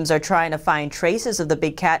 Multiple teams are trying to find traces of the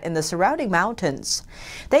big cat in the surrounding mountains.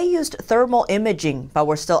 They used thermal imaging, but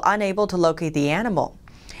were still unable to locate the animal.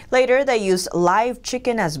 Later, they used live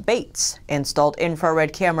chicken as baits, installed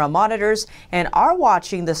infrared camera monitors, and are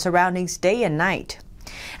watching the surroundings day and night.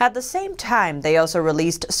 At the same time, they also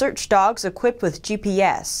released search dogs equipped with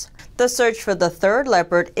GPS. The search for the third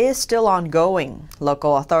leopard is still ongoing.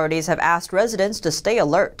 Local authorities have asked residents to stay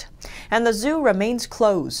alert, and the zoo remains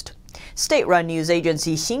closed. State-run news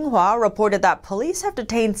agency Xinhua reported that police have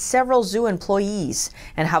detained several zoo employees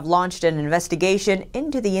and have launched an investigation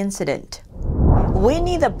into the incident.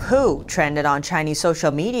 Winnie the Pooh trended on Chinese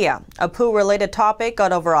social media. A Pooh-related topic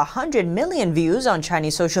got over 100 million views on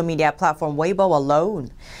Chinese social media platform Weibo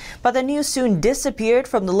alone. But the news soon disappeared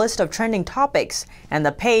from the list of trending topics, and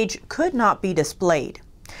the page could not be displayed.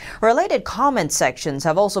 Related comment sections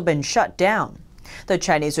have also been shut down. The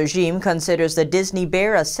Chinese regime considers the Disney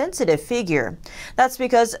bear a sensitive figure. That's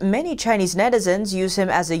because many Chinese netizens use him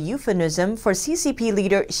as a euphemism for CCP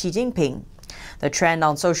leader Xi Jinping. The trend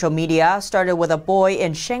on social media started with a boy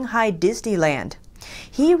in Shanghai Disneyland.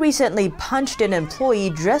 He recently punched an employee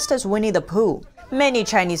dressed as Winnie the Pooh. Many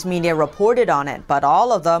Chinese media reported on it, but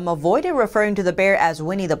all of them avoided referring to the bear as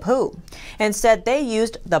Winnie the Pooh. Instead, they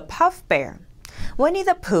used the puff bear. Winnie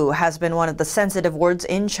the Pooh has been one of the sensitive words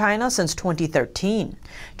in China since 2013.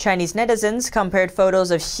 Chinese netizens compared photos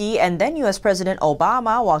of Xi and then U.S. President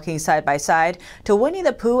Obama walking side by side to Winnie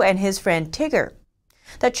the Pooh and his friend Tigger.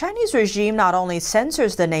 The Chinese regime not only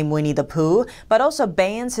censors the name Winnie the Pooh, but also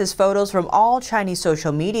bans his photos from all Chinese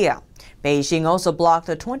social media. Beijing also blocked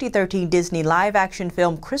the 2013 Disney live-action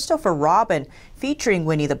film Christopher Robin featuring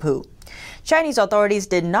Winnie the Pooh. Chinese authorities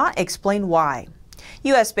did not explain why.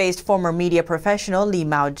 U.S.-based former media professional Li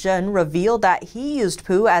Maozhen revealed that he used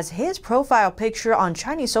Pooh as his profile picture on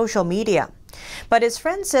Chinese social media. But his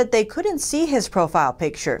friends said they couldn't see his profile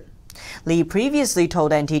picture. Li previously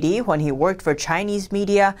told NTD when he worked for Chinese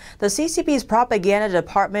media, the CCP's propaganda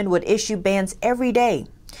department would issue bans every day.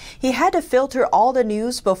 He had to filter all the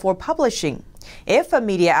news before publishing. If a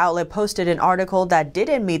media outlet posted an article that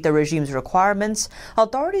didn't meet the regime's requirements,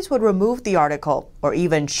 authorities would remove the article or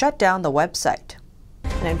even shut down the website.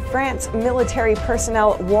 And in France, military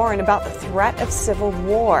personnel warn about the threat of civil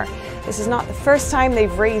war. This is not the first time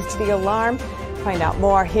they've raised the alarm. Find out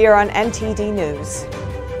more here on NTD News.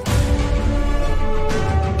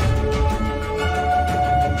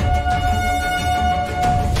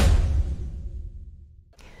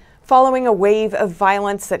 Following a wave of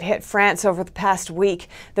violence that hit France over the past week,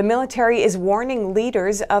 the military is warning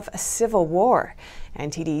leaders of a civil war.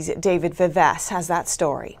 NTD's David Vives has that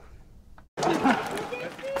story.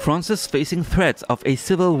 France is facing threats of a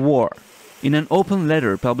civil war. In an open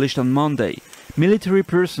letter published on Monday, military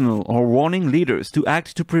personnel are warning leaders to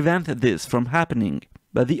act to prevent this from happening,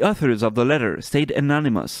 but the authors of the letter stayed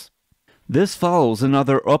anonymous. This follows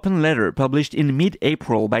another open letter published in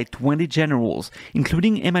mid-April by 20 generals,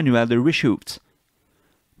 including Emmanuel de Richaupt.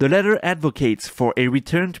 The letter advocates for a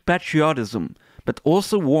return to patriotism, but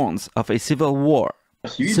also warns of a civil war.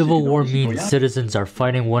 Civil war means citizens are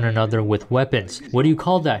fighting one another with weapons. What do you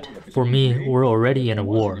call that? For me, we're already in a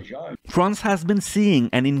war. France has been seeing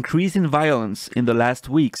an increase in violence in the last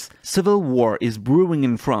weeks. Civil war is brewing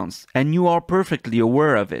in France, and you are perfectly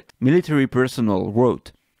aware of it, military personnel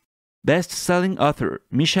wrote. Best-selling author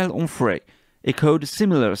Michel Onfray echoed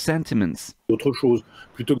similar sentiments.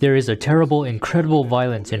 There is a terrible, incredible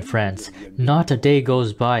violence in France. Not a day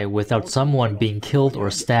goes by without someone being killed or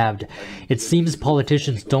stabbed. It seems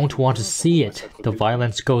politicians don't want to see it. The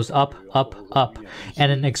violence goes up, up, up,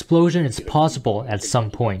 and an explosion is possible at some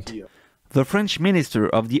point. The French Minister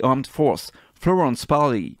of the Armed Force, Florence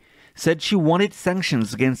Parly, said she wanted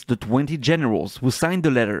sanctions against the 20 generals who signed the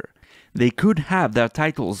letter. They could have their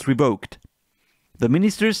titles revoked. The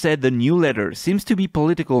minister said the new letter seems to be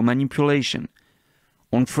political manipulation.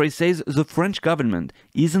 Onfray says the French government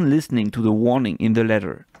isn't listening to the warning in the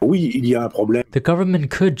letter. The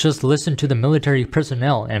government could just listen to the military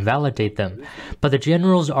personnel and validate them, but the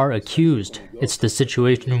generals are accused. It's the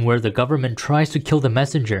situation where the government tries to kill the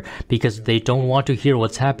messenger because they don't want to hear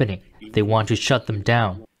what's happening. They want to shut them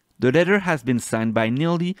down. The letter has been signed by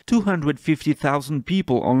nearly 250,000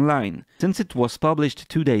 people online since it was published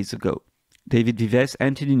 2 days ago. David Vives,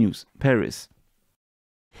 NTD News, Paris.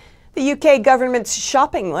 The UK government's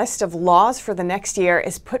shopping list of laws for the next year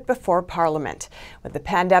is put before Parliament. With the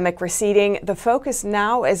pandemic receding, the focus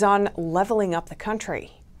now is on levelling up the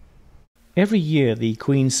country. Every year, the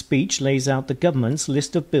Queen's speech lays out the government's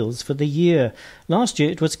list of bills for the year. Last year,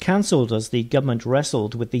 it was cancelled as the government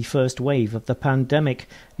wrestled with the first wave of the pandemic.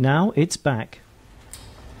 Now it's back.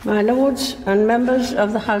 My Lords and members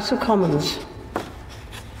of the House of Commons,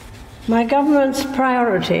 my government's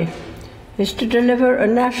priority is to deliver a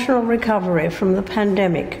national recovery from the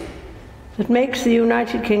pandemic that makes the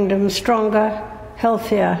United Kingdom stronger,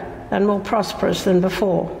 healthier and more prosperous than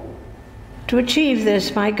before. To achieve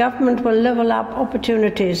this, my government will level up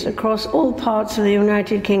opportunities across all parts of the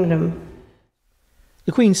United Kingdom.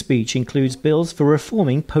 The Queen's speech includes bills for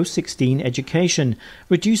reforming post-16 education,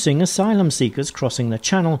 reducing asylum seekers crossing the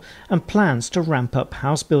Channel, and plans to ramp up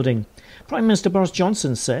house building. Prime Minister Boris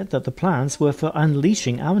Johnson said that the plans were for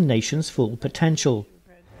unleashing our nation's full potential.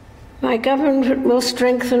 My government will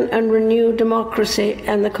strengthen and renew democracy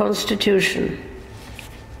and the Constitution.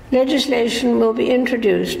 Legislation will be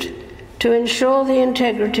introduced to ensure the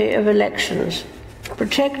integrity of elections,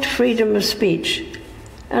 protect freedom of speech,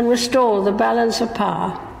 and restore the balance of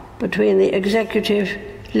power between the executive,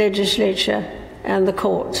 legislature, and the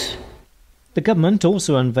courts. The government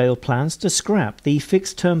also unveiled plans to scrap the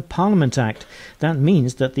Fixed-Term Parliament Act. That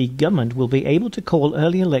means that the government will be able to call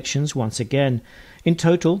early elections once again. In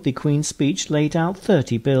total, the Queen's speech laid out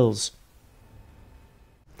 30 bills.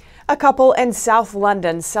 A couple in South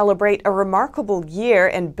London celebrate a remarkable year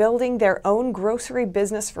in building their own grocery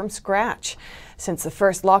business from scratch. Since the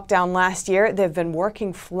first lockdown last year, they've been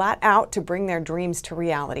working flat out to bring their dreams to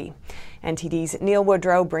reality. NTD's Neil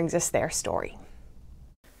Woodrow brings us their story.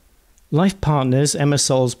 Life partners Emma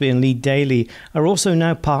Salisbury and Lee Daly are also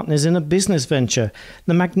now partners in a business venture,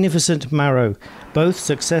 the Magnificent Marrow. Both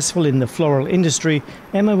successful in the floral industry,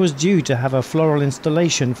 Emma was due to have a floral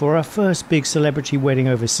installation for her first big celebrity wedding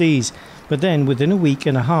overseas, but then within a week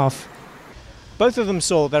and a half, both of them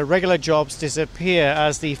saw their regular jobs disappear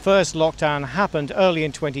as the first lockdown happened early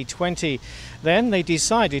in 2020. Then they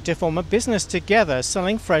decided to form a business together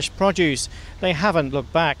selling fresh produce. They haven't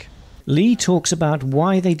looked back. Lee talks about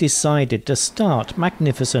why they decided to start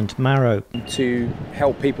Magnificent Marrow. To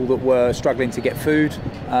help people that were struggling to get food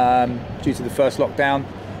due to the first lockdown,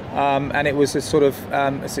 and it was a sort of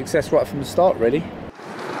a success right from the start, really.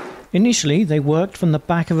 Initially, they worked from the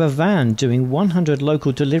back of a van doing 100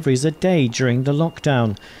 local deliveries a day during the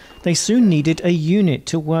lockdown. They soon needed a unit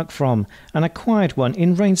to work from and acquired one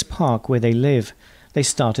in Rains Park where they live. They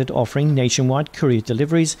started offering nationwide courier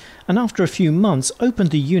deliveries and after a few months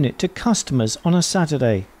opened the unit to customers on a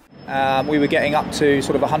Saturday. We were getting up to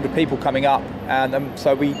sort of 100 people coming up, and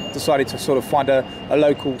so we decided to sort of find a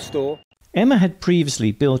local store. Emma had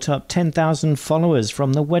previously built up 10,000 followers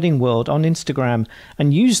from the wedding world on Instagram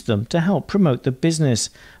and used them to help promote the business,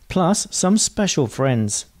 plus some special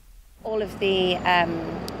friends. All of the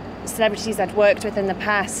celebrities I'd worked with in the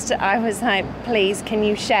past, I was like, please, can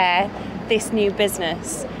you share this new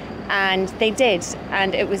business? And they did,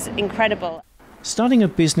 and it was incredible. Starting a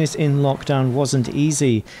business in lockdown wasn't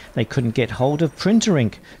easy. They couldn't get hold of printer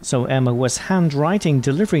ink, so Emma was handwriting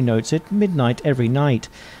delivery notes at midnight every night.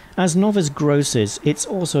 As novice grocers, it's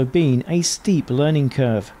also been a steep learning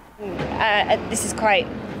curve. This is quite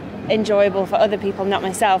enjoyable for other people, not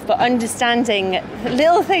myself, but understanding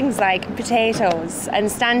little things like potatoes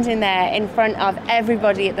and standing there in front of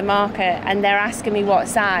everybody at the market and they're asking me what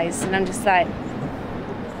size, and I'm just like,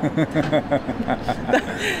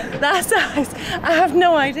 that size, I have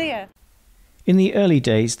no idea. In the early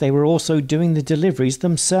days, they were also doing the deliveries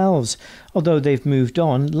themselves. Although they've moved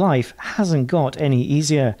on, life hasn't got any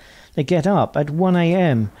easier. They get up at 1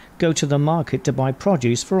 a.m, go to the market to buy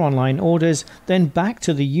produce for online orders, then back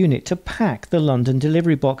to the unit to pack the London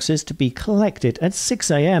delivery boxes to be collected at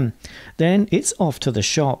 6 a.m. Then it's off to the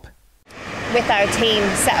shop. With our team,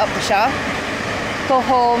 set up the shop, go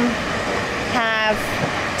home, have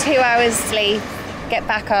 2 hours sleep, get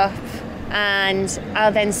back up, and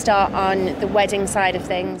I'll then start on the wedding side of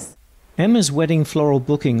things. Emma's wedding floral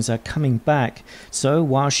bookings are coming back, so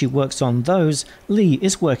while she works on those, Lee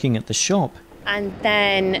is working at the shop. And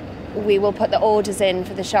then we will put the orders in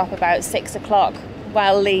for the shop about 6 o'clock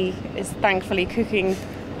while Lee is thankfully cooking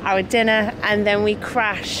our dinner, and then we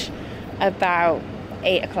crash about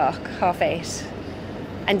 8 o'clock, 8:30,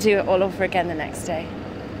 and do it all over again the next day.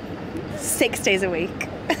 6 days a week.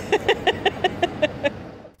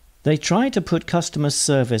 They try to put customer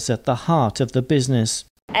service at the heart of the business.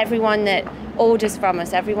 Everyone that orders from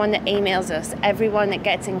us, everyone that emails us, everyone that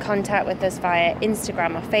gets in contact with us via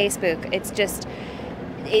Instagram or Facebook,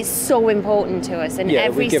 it's so important to us. And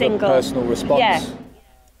every we give single a personal response. Yeah.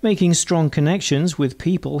 Making strong connections with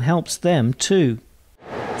people helps them too.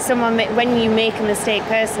 When you make a mistake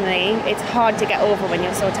personally, it's hard to get over when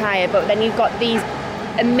you're so tired, but then you've got these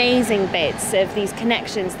amazing bits of these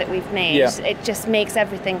connections that we've made. It just makes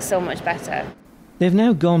everything so much better. They've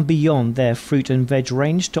now gone beyond their fruit and veg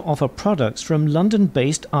range to offer products from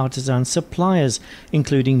London-based artisan suppliers,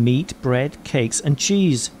 including meat, bread, cakes and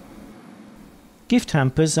cheese. Gift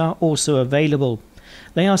hampers are also available.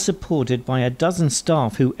 They are supported by a dozen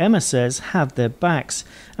staff who Emma says have their backs,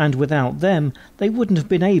 and without them they wouldn't have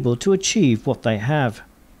been able to achieve what they have.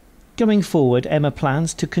 Going forward, Emma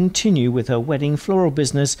plans to continue with her wedding floral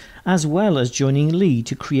business, as well as joining Lee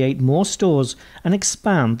to create more stores and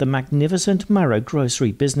expand the magnificent Marrow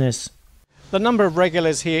grocery business. The number of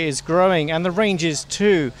regulars here is growing, and the range is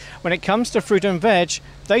too. When it comes to fruit and veg,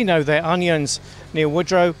 they know their onions. Neil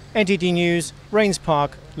Woodrow, NTD News, Rains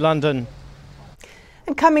Park, London.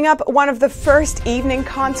 And coming up, one of the first evening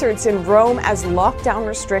concerts in Rome as lockdown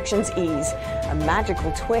restrictions ease. A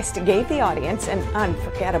magical twist gave the audience an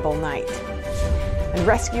unforgettable night. And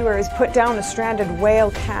rescuers put down a stranded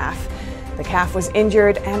whale calf. The calf was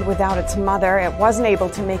injured, and without its mother, it wasn't able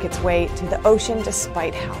to make its way to the ocean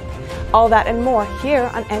despite help. All that and more here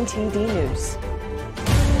on NTD News.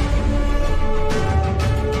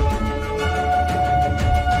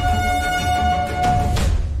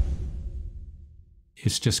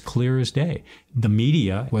 It's just clear as day. The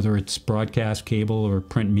media, whether it's broadcast, cable, or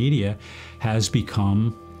print media, has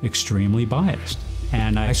become extremely biased.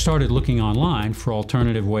 And I started looking online for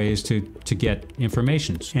alternative ways to get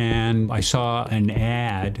information. And I saw an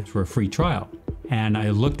ad for a free trial. And I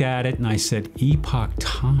looked at it and I said, Epoch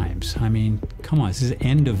Times. I mean, come on, this is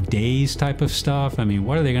end of days type of stuff. I mean,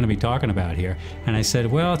 what are they going to be talking about here? And I said,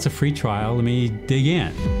 well, it's a free trial. Let me dig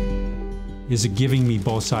in. Is it giving me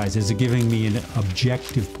both sides? Is it giving me an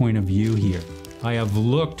objective point of view here? I have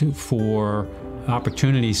looked for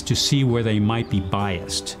opportunities to see where they might be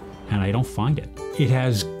biased, and I don't find it. It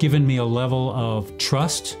has given me a level of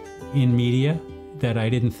trust in media that I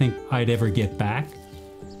didn't think I'd ever get back.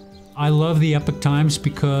 I love the Epoch Times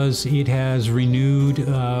because it has renewed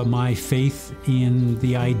my faith in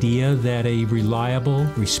the idea that a reliable,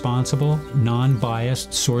 responsible,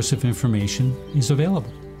 non-biased source of information is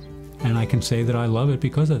available. And I can say that I love it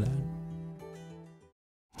because of that.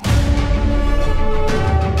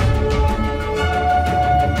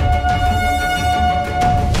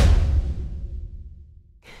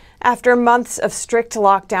 After months of strict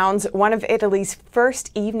lockdowns, one of Italy's first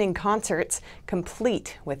evening concerts,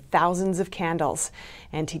 complete with thousands of candles.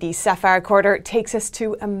 NTD's Sapphire Quarter takes us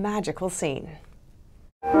to a magical scene.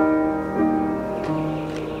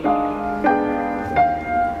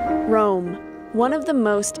 Rome, one of the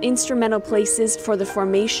most instrumental places for the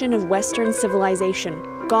formation of Western civilization.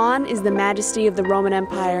 Gone is the majesty of the Roman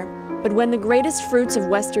Empire. But when the greatest fruits of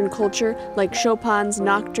Western culture, like Chopin's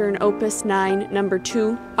Nocturne Opus 9, No.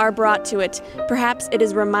 2, are brought to it, perhaps it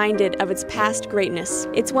is reminded of its past greatness.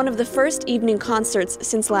 It's one of the first evening concerts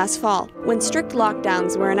since last fall, when strict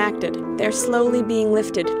lockdowns were enacted. They're slowly being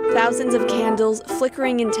lifted. Thousands of candles,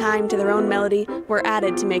 flickering in time to their own melody, were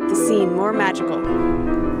added to make the scene more magical.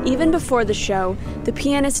 Even before the show, the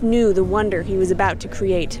pianist knew the wonder he was about to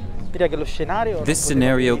create. This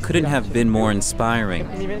scenario couldn't have been more inspiring.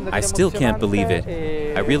 I still can't believe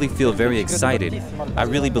it. I really feel very excited. I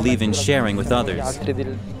really believe in sharing with others.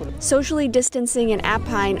 Socially distancing in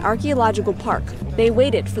Alpine Archaeological Park, they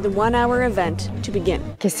waited for the one-hour event to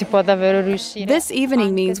begin. This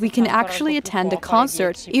evening means we can actually attend a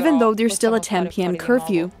concert, even though there's still a 10 p.m.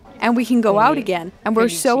 curfew. And we can go out again, and we're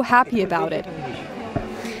so happy about it.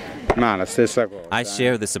 I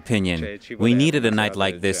share this opinion. We needed a night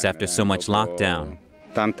like this after so much lockdown.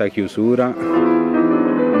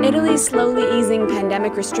 Italy is slowly easing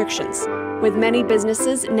pandemic restrictions, with many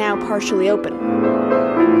businesses now partially open.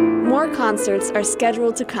 More concerts are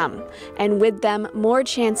scheduled to come, and with them, more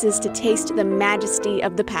chances to taste the majesty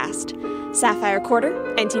of the past. Sapphire Quarter,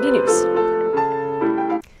 NTD News.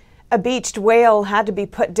 A beached whale had to be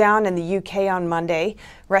put down in the UK on Monday.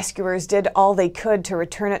 Rescuers did all they could to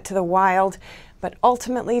return it to the wild, but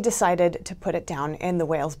ultimately decided to put it down in the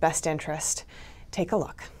whale's best interest. Take a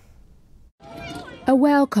look. A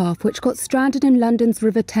whale calf which got stranded in London's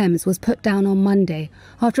River Thames was put down on Monday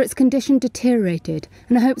after its condition deteriorated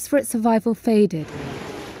and hopes for its survival faded.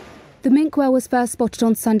 The minke whale was first spotted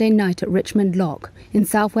on Sunday night at Richmond Lock in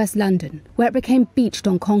southwest London, where it became beached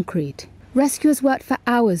on concrete. Rescuers worked for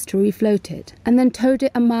hours to refloat it and then towed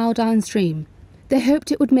it a mile downstream. They hoped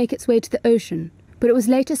it would make its way to the ocean, but it was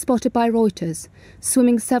later spotted by Reuters,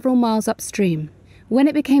 swimming several miles upstream. When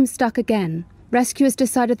it became stuck again, rescuers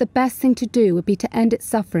decided the best thing to do would be to end its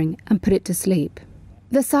suffering and put it to sleep.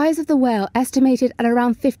 The size of the whale, estimated at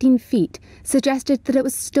around 15 feet, suggested that it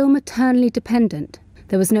was still maternally dependent.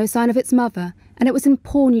 There was no sign of its mother, and it was in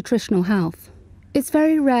poor nutritional health. It's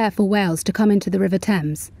very rare for whales to come into the River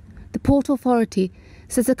Thames. The Port Authority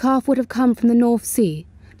says the calf would have come from the North Sea,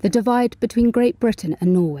 the divide between Great Britain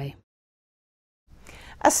and Norway.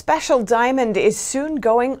 A special diamond is soon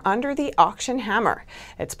going under the auction hammer.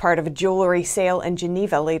 It's part of a jewelry sale in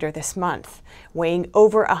Geneva later this month. Weighing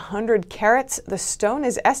over 100 carats, the stone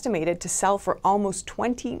is estimated to sell for almost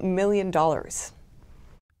 $20 million.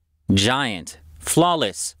 Giant,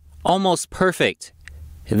 flawless, almost perfect.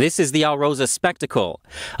 This is the Alrosa Spectacle,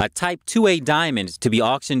 a Type 2A diamond to be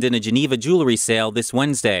auctioned in a Geneva jewelry sale this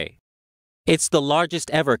Wednesday. It's the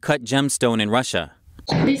largest ever cut gemstone in Russia.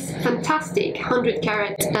 This fantastic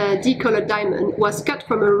 100-carat D-colored diamond was cut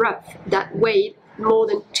from a rough that weighed more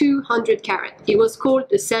than 200 carat. It was called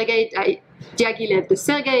the Sergei Diaghilev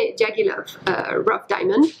rough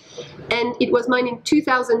diamond, and it was mined in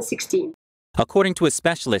 2016. According to a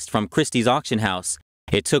specialist from Christie's auction house,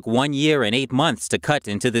 it took 1 year and 8 months to cut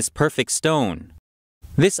into this perfect stone.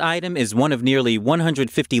 This item is one of nearly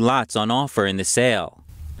 150 lots on offer in the sale.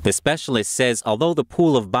 The specialist says although the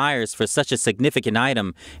pool of buyers for such a significant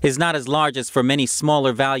item is not as large as for many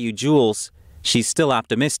smaller value jewels, she's still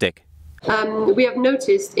optimistic. We have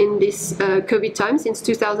noticed in this COVID time since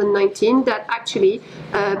 2019 that actually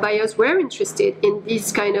buyers were interested in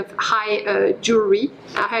this kind of high jewelry,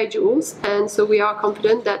 high jewels, and so we are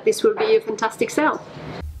confident that this will be a fantastic sale.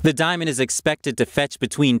 The diamond is expected to fetch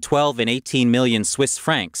between 12 and 18 million Swiss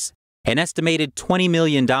francs, an estimated $20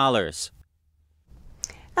 million.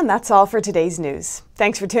 And that's all for today's news.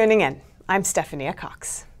 Thanks for tuning in. I'm Stephanie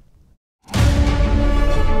Cox.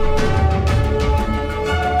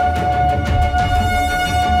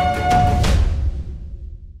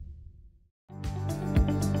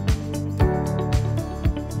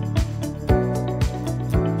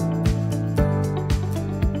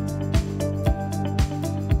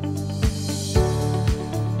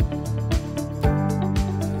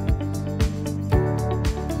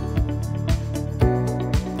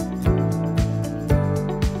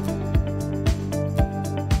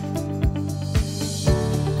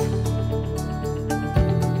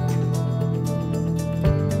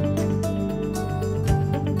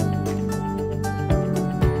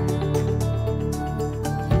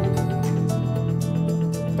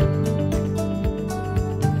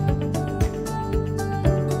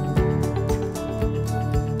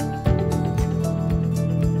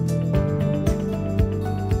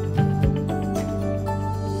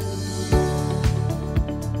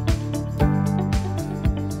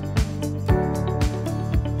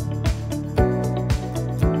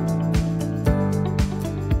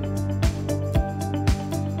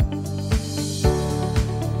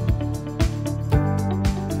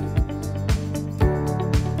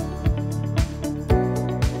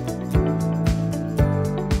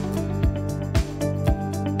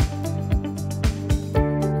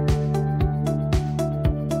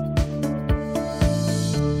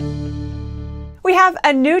 We have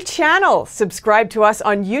a new channel. Subscribe to us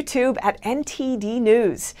on YouTube at NTD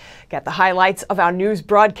News. Get the highlights of our news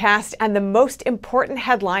broadcast and the most important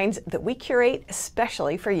headlines that we curate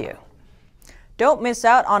especially for you. Don't miss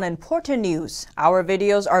out on important news. Our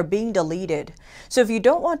videos are being deleted. So if you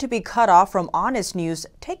don't want to be cut off from honest news,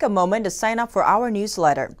 take a moment to sign up for our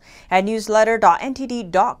newsletter at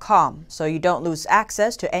newsletter.ntd.com so you don't lose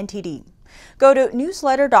access to NTD. Go to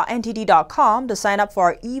newsletter.ntd.com to sign up for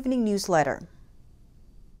our evening newsletter.